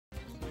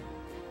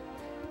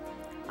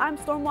I'm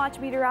Stormwatch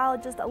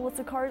meteorologist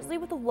Alyssa Carsley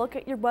with a look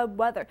at your web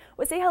weather.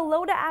 We say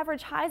hello to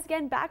average highs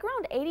again, back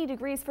around 80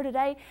 degrees for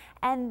today,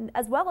 and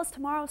as well as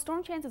tomorrow,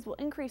 storm chances will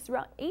increase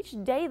throughout each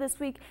day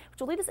this week, which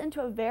will lead us into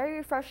a very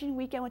refreshing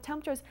weekend with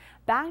temperatures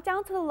back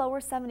down to the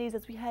lower 70s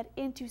as we head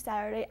into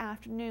Saturday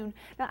afternoon.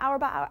 Now, hour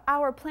by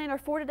hour planner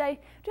for today,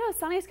 we have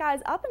sunny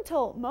skies up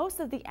until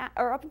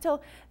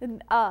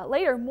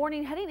later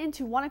morning. Heading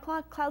into 1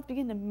 o'clock, clouds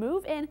begin to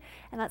move in,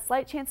 and that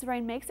slight chance of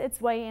rain makes its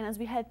way in as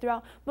we head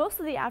throughout most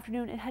of the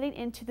afternoon and heading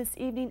into this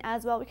evening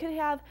as well. We could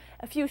have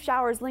a few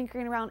showers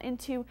lingering around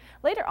into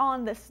later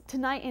on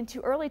tonight into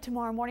early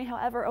tomorrow morning.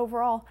 However,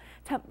 overall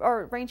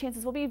rain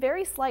chances will be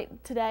very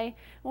slight today.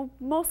 Will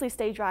mostly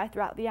stay dry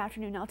throughout the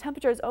afternoon. Now,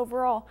 temperatures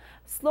overall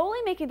slowly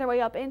making their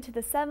way up into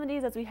the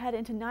 70s as we head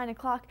into 9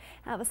 o'clock.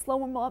 Have a slow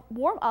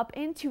warm up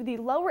into the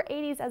lower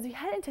 80s as we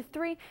head into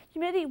 3.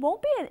 Humidity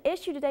won't be an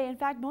issue today. In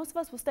fact, most of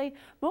us will stay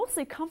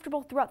mostly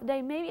comfortable throughout the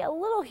day. Maybe a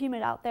little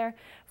humid out there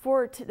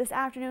for this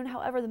afternoon.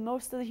 However,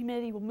 most of the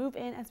humidity will move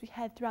in as we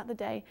head throughout the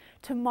day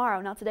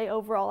tomorrow. Now, today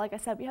overall, like I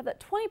said, we have that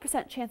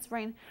 20% chance of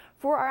rain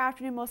for our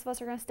afternoon. Most of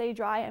us are going to stay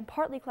dry and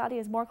partly cloudy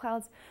as more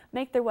clouds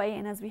make their way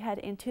in as we head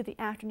into the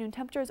afternoon.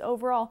 Temperatures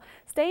overall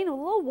staying a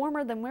little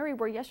warmer than where we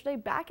were yesterday,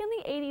 back in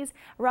the 80s,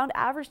 around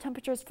average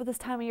temperatures for this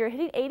time of year,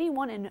 hitting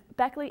 81 in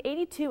Beckley,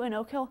 82 in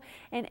Oak Hill,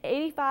 and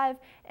 85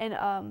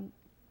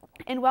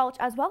 in Welch,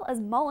 as well as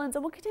Mullins,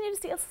 and we'll continue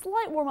to see a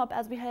slight warm up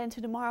as we head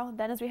into tomorrow.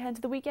 Then as we head into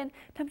the weekend,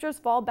 temperatures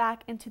fall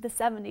back into the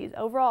 70s.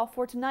 Overall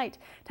for tonight,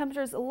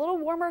 temperatures a little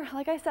warmer.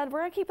 Like I said, we're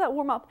going to keep that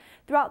warm up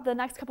throughout the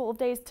next couple of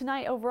days.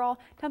 Tonight overall,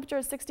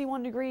 temperatures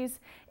 61 degrees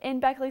in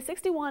Beckley,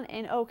 61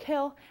 in Oak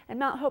Hill, and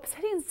Mount Hope's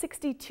hitting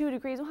 62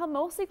 degrees. We'll have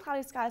mostly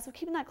cloudy skies, so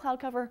keeping that cloud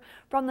cover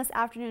from this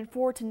afternoon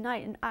for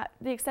tonight. And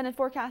the extended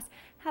forecast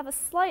have a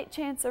slight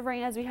chance of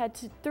rain as we head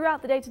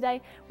throughout the day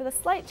today, with a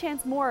slight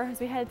chance more as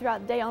we head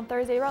throughout the day on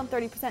Thursday, around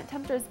 30%.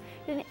 Temperatures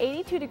hitting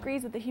 82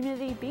 degrees with the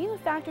humidity being a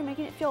factor,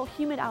 making it feel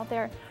humid out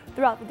there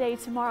throughout the day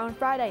tomorrow and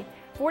Friday.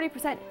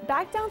 40%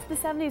 back down to the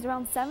 70s,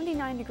 around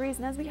 79 degrees.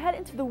 And as we head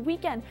into the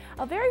weekend,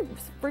 a very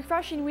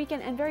refreshing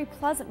weekend and very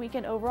pleasant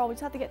weekend overall. We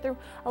just have to get through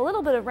a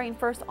little bit of rain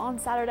first on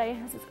Saturday.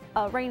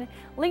 Rain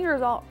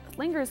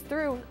lingers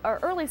through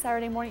early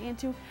Saturday morning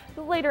into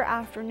the later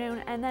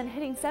afternoon, and then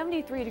hitting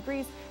 73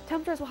 degrees.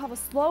 Temperatures will have a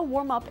slow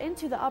warm up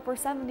into the upper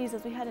 70s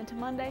as we head into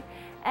Monday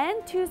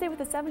and Tuesday,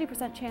 with a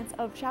 70% chance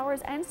of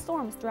showers and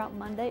storms throughout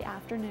Monday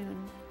afternoon.